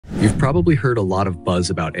You've probably heard a lot of buzz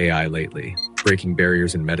about AI lately, breaking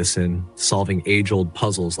barriers in medicine, solving age-old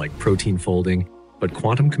puzzles like protein folding, but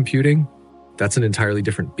quantum computing? That's an entirely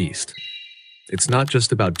different beast. It's not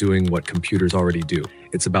just about doing what computers already do.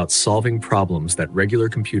 It's about solving problems that regular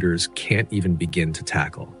computers can't even begin to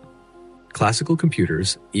tackle. Classical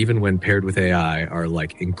computers, even when paired with AI, are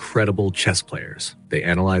like incredible chess players. They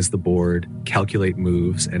analyze the board, calculate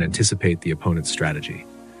moves, and anticipate the opponent's strategy.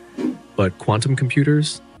 But quantum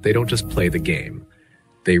computers, they don't just play the game.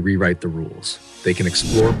 They rewrite the rules. They can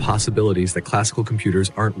explore possibilities that classical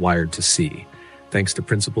computers aren't wired to see, thanks to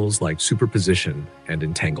principles like superposition and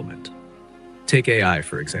entanglement. Take AI,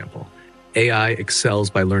 for example. AI excels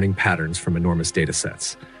by learning patterns from enormous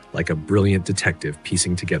datasets, like a brilliant detective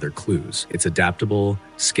piecing together clues. It's adaptable,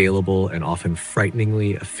 scalable, and often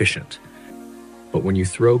frighteningly efficient. But when you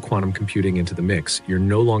throw quantum computing into the mix, you're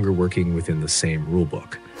no longer working within the same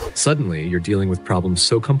rulebook. Suddenly, you're dealing with problems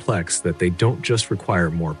so complex that they don't just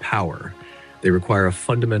require more power, they require a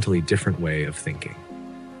fundamentally different way of thinking.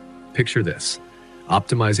 Picture this: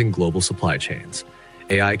 optimizing global supply chains.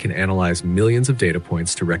 AI can analyze millions of data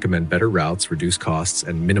points to recommend better routes, reduce costs,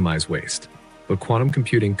 and minimize waste. But quantum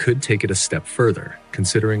computing could take it a step further,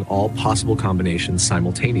 considering all possible combinations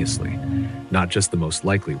simultaneously, not just the most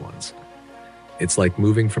likely ones. It's like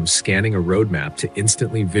moving from scanning a roadmap to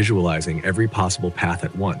instantly visualizing every possible path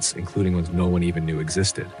at once, including ones no one even knew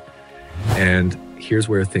existed. And here's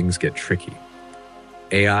where things get tricky.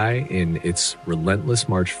 AI, in its relentless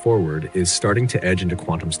march forward, is starting to edge into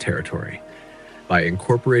quantum's territory. By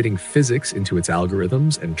incorporating physics into its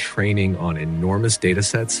algorithms and training on enormous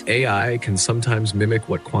datasets, AI can sometimes mimic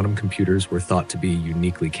what quantum computers were thought to be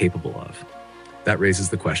uniquely capable of. That raises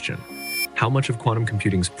the question: how much of quantum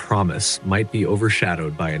computing's promise might be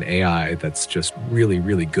overshadowed by an AI that's just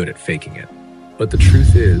really good at faking it? But the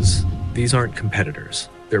truth is, these aren't competitors.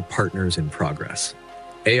 They're partners in progress.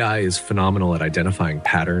 AI is phenomenal at identifying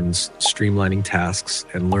patterns, streamlining tasks,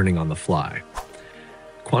 and learning on the fly.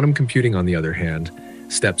 Quantum computing, on the other hand,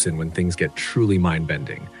 steps in when things get truly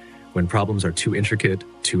mind-bending, when problems are too intricate,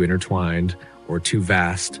 too intertwined, or too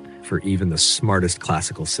vast for even the smartest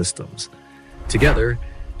classical systems. Together,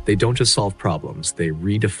 they don't just solve problems, they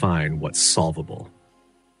redefine what's solvable.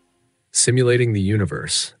 Simulating the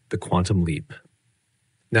universe, the quantum leap.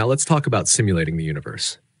 Now let's talk about simulating the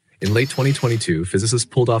universe. In late 2022, physicists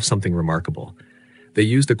pulled off something remarkable. They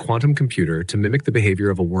used a quantum computer to mimic the behavior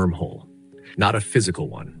of a wormhole. Not a physical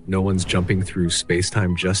one, no one's jumping through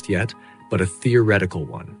space-time just yet, but a theoretical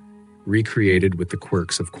one, recreated with the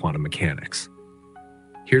quirks of quantum mechanics.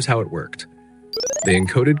 Here's how it worked. They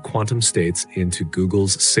encoded quantum states into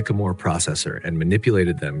Google's Sycamore processor and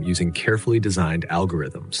manipulated them using carefully designed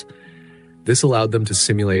algorithms. This allowed them to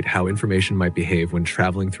simulate how information might behave when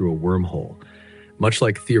traveling through a wormhole, much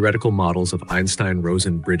like theoretical models of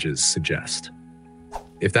Einstein-Rosen bridges suggest.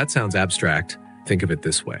 If that sounds abstract, think of it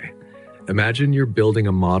this way. Imagine you're building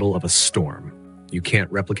a model of a storm. You can't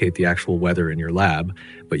replicate the actual weather in your lab,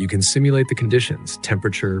 but you can simulate the conditions,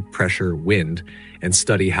 temperature, pressure, wind, and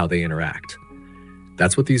study how they interact.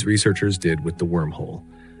 That's what these researchers did with the wormhole.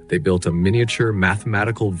 They built a miniature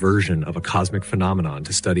mathematical version of a cosmic phenomenon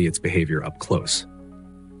to study its behavior up close.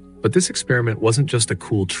 But this experiment wasn't just a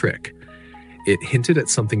cool trick. It hinted at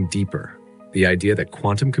something deeper. The idea that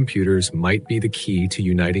quantum computers might be the key to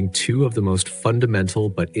uniting two of the most fundamental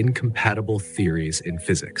but incompatible theories in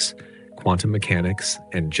physics, quantum mechanics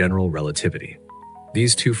and general relativity.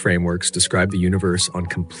 These two frameworks describe the universe on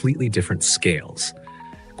completely different scales.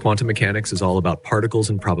 Quantum mechanics is all about particles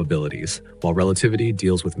and probabilities, while relativity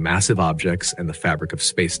deals with massive objects and the fabric of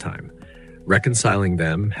space-time. Reconciling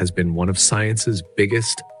them has been one of science's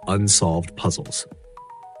biggest unsolved puzzles.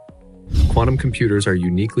 Quantum computers are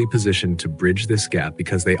uniquely positioned to bridge this gap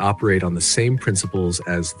because they operate on the same principles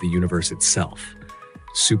as the universe itself: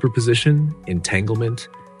 superposition, entanglement,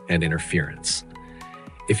 and interference.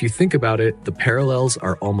 If you think about it, the parallels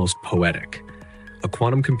are almost poetic. A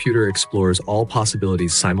quantum computer explores all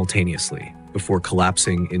possibilities simultaneously before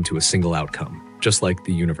collapsing into a single outcome, just like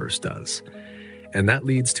the universe does. And that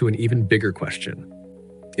leads to an even bigger question.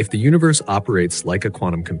 If the universe operates like a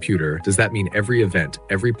quantum computer, does that mean every event,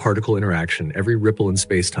 every particle interaction, every ripple in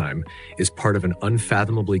space-time is part of an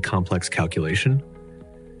unfathomably complex calculation?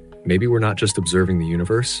 Maybe we're not just observing the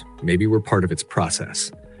universe, maybe we're part of its process.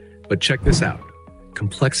 But check this out.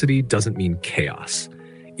 Complexity doesn't mean chaos.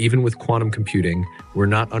 Even with quantum computing, we're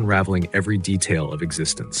not unraveling every detail of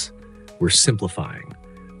existence. We're simplifying.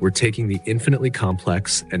 We're taking the infinitely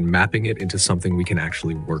complex and mapping it into something we can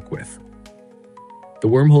actually work with. The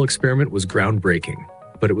wormhole experiment was groundbreaking,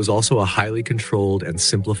 but it was also a highly controlled and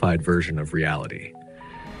simplified version of reality.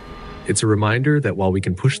 It's a reminder that while we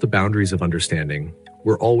can push the boundaries of understanding,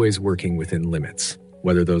 we're always working within limits,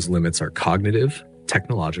 whether those limits are cognitive,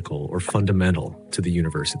 technological, or fundamental to the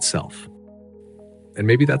universe itself. And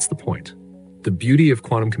maybe that's the point. The beauty of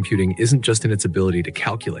quantum computing isn't just in its ability to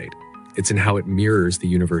calculate, it's in how it mirrors the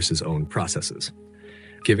universe's own processes,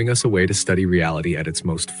 giving us a way to study reality at its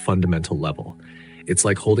most fundamental level. It's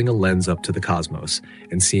like holding a lens up to the cosmos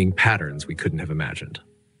and seeing patterns we couldn't have imagined.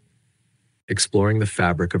 Exploring the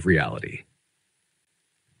fabric of reality.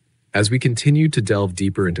 As we continue to delve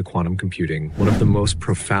deeper into quantum computing, one of the most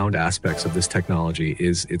profound aspects of this technology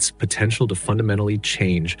is its potential to fundamentally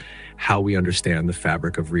change how we understand the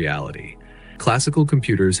fabric of reality. Classical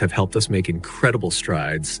computers have helped us make incredible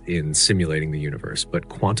strides in simulating the universe, but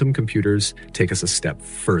quantum computers take us a step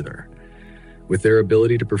further. With their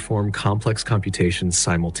ability to perform complex computations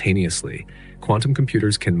simultaneously, quantum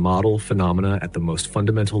computers can model phenomena at the most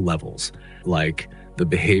fundamental levels, like the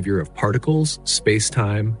behavior of particles,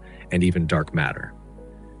 space-time, and even dark matter.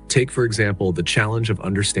 Take, for example, the challenge of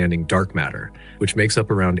understanding dark matter, which makes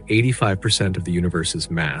up around 85% of the universe's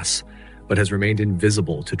mass, but has remained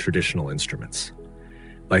invisible to traditional instruments.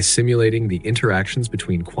 By simulating the interactions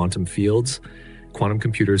between quantum fields, quantum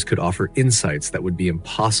computers could offer insights that would be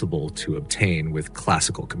impossible to obtain with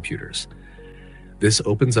classical computers. This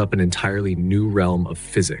opens up an entirely new realm of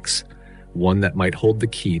physics, one that might hold the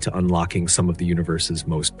key to unlocking some of the universe's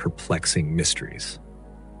most perplexing mysteries.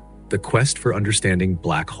 The quest for understanding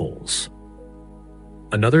black holes.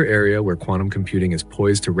 Another area where quantum computing is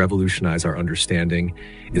poised to revolutionize our understanding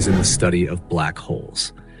is in the study of black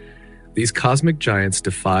holes. These cosmic giants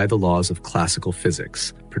defy the laws of classical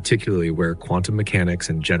physics, particularly where quantum mechanics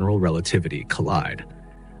and general relativity collide.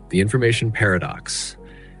 The information paradox,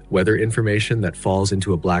 whether information that falls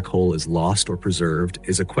into a black hole is lost or preserved,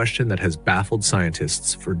 is a question that has baffled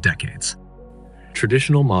scientists for decades.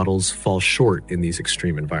 Traditional models fall short in these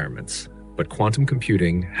extreme environments, but quantum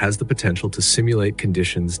computing has the potential to simulate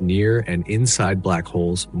conditions near and inside black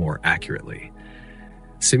holes more accurately.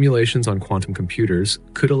 Simulations on quantum computers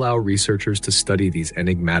could allow researchers to study these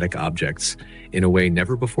enigmatic objects in a way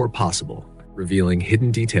never before possible, revealing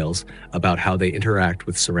hidden details about how they interact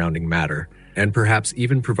with surrounding matter, and perhaps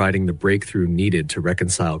even providing the breakthrough needed to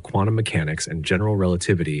reconcile quantum mechanics and general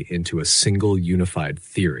relativity into a single unified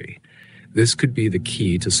theory. This could be the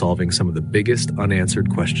key to solving some of the biggest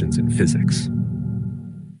unanswered questions in physics.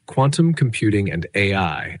 Quantum computing and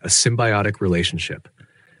AI, a symbiotic relationship.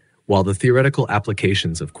 While the theoretical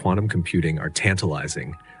applications of quantum computing are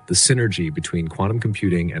tantalizing, the synergy between quantum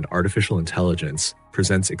computing and artificial intelligence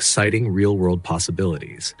presents exciting real-world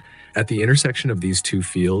possibilities. At the intersection of these two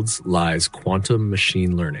fields lies quantum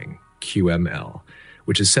machine learning, QML,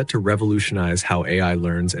 which is set to revolutionize how AI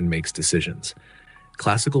learns and makes decisions.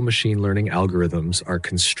 Classical machine learning algorithms are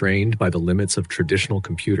constrained by the limits of traditional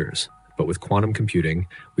computers, but with quantum computing,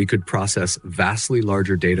 we could process vastly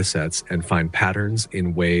larger data sets and find patterns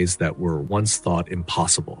in ways that were once thought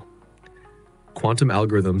impossible. Quantum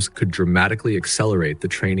algorithms could dramatically accelerate the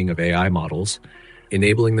training of AI models,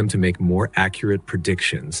 enabling them to make more accurate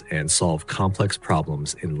predictions and solve complex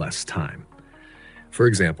problems in less time. For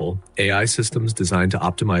example, AI systems designed to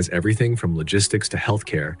optimize everything from logistics to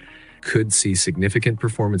healthcare could see significant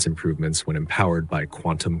performance improvements when empowered by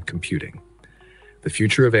quantum computing. The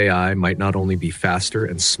future of AI might not only be faster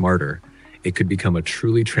and smarter, it could become a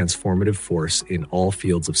truly transformative force in all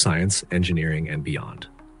fields of science, engineering, and beyond.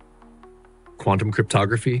 Quantum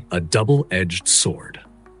cryptography, a double-edged sword.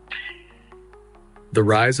 The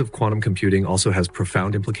rise of quantum computing also has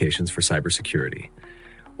profound implications for cybersecurity.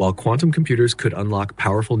 While quantum computers could unlock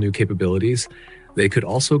powerful new capabilities, they could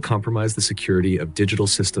also compromise the security of digital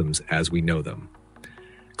systems as we know them.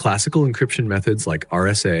 Classical encryption methods like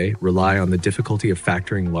RSA rely on the difficulty of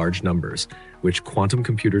factoring large numbers, which quantum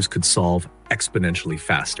computers could solve exponentially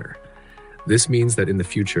faster. This means that in the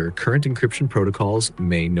future, current encryption protocols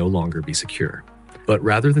may no longer be secure. But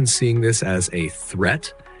rather than seeing this as a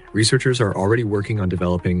threat, researchers are already working on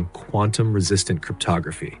developing quantum-resistant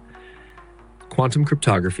cryptography. Quantum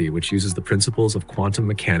cryptography, which uses the principles of quantum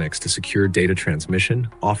mechanics to secure data transmission,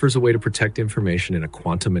 offers a way to protect information in a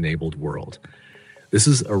quantum-enabled world. This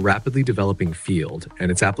is a rapidly developing field, and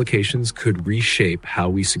its applications could reshape how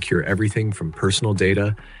we secure everything from personal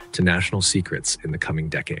data to national secrets in the coming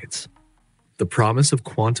decades. The promise of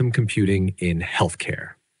quantum computing in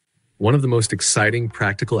healthcare. One of the most exciting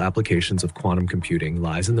practical applications of quantum computing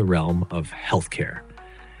lies in the realm of healthcare.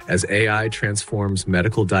 As AI transforms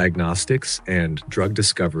medical diagnostics and drug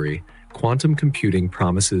discovery, quantum computing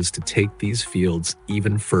promises to take these fields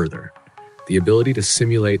even further. The ability to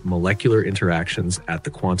simulate molecular interactions at the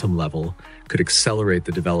quantum level could accelerate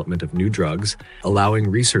the development of new drugs,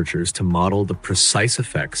 allowing researchers to model the precise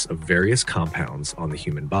effects of various compounds on the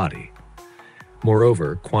human body.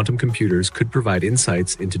 Moreover, quantum computers could provide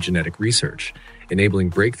insights into genetic research,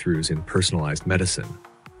 enabling breakthroughs in personalized medicine.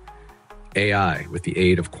 AI, with the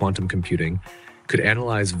aid of quantum computing, could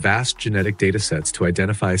analyze vast genetic datasets to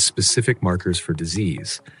identify specific markers for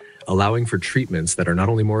disease, allowing for treatments that are not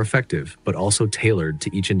only more effective, but also tailored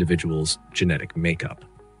to each individual's genetic makeup.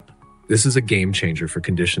 This is a game changer for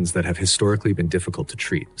conditions that have historically been difficult to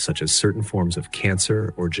treat, such as certain forms of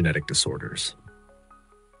cancer or genetic disorders.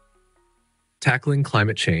 Tackling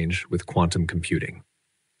climate change with quantum computing.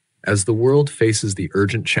 As the world faces the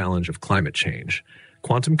urgent challenge of climate change,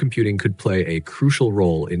 quantum computing could play a crucial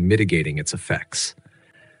role in mitigating its effects.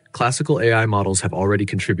 Classical AI models have already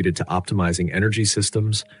contributed to optimizing energy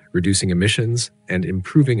systems, reducing emissions, and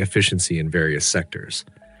improving efficiency in various sectors.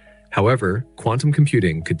 However, quantum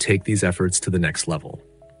computing could take these efforts to the next level.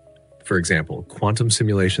 For example, quantum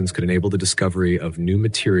simulations could enable the discovery of new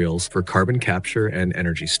materials for carbon capture and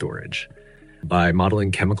energy storage. By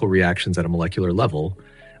modeling chemical reactions at a molecular level,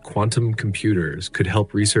 quantum computers could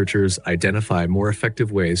help researchers identify more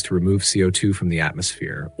effective ways to remove CO2 from the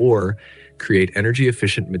atmosphere or create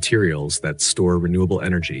energy-efficient materials that store renewable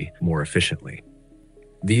energy more efficiently.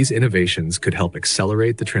 These innovations could help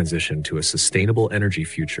accelerate the transition to a sustainable energy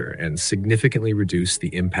future and significantly reduce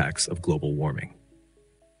the impacts of global warming.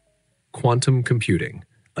 Quantum computing,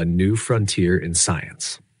 a new frontier in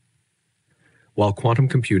science. While quantum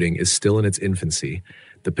computing is still in its infancy,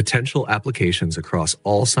 the potential applications across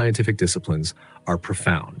all scientific disciplines are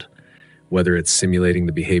profound. Whether it's simulating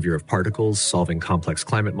the behavior of particles, solving complex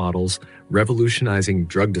climate models, revolutionizing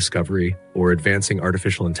drug discovery, or advancing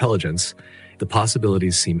artificial intelligence, the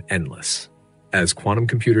possibilities seem endless. As quantum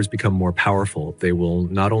computers become more powerful, they will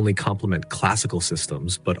not only complement classical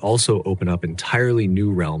systems, but also open up entirely new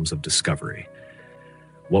realms of discovery.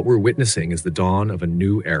 What we're witnessing is the dawn of a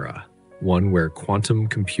new era, one where quantum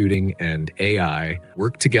computing and AI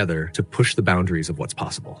work together to push the boundaries of what's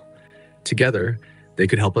possible. Together, they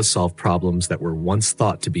could help us solve problems that were once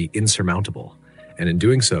thought to be insurmountable, and in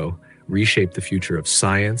doing so, reshape the future of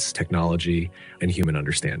science, technology, and human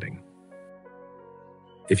understanding.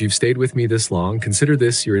 If you've stayed with me this long, consider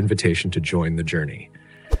this your invitation to join the journey.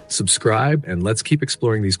 Subscribe, and let's keep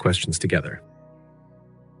exploring these questions together.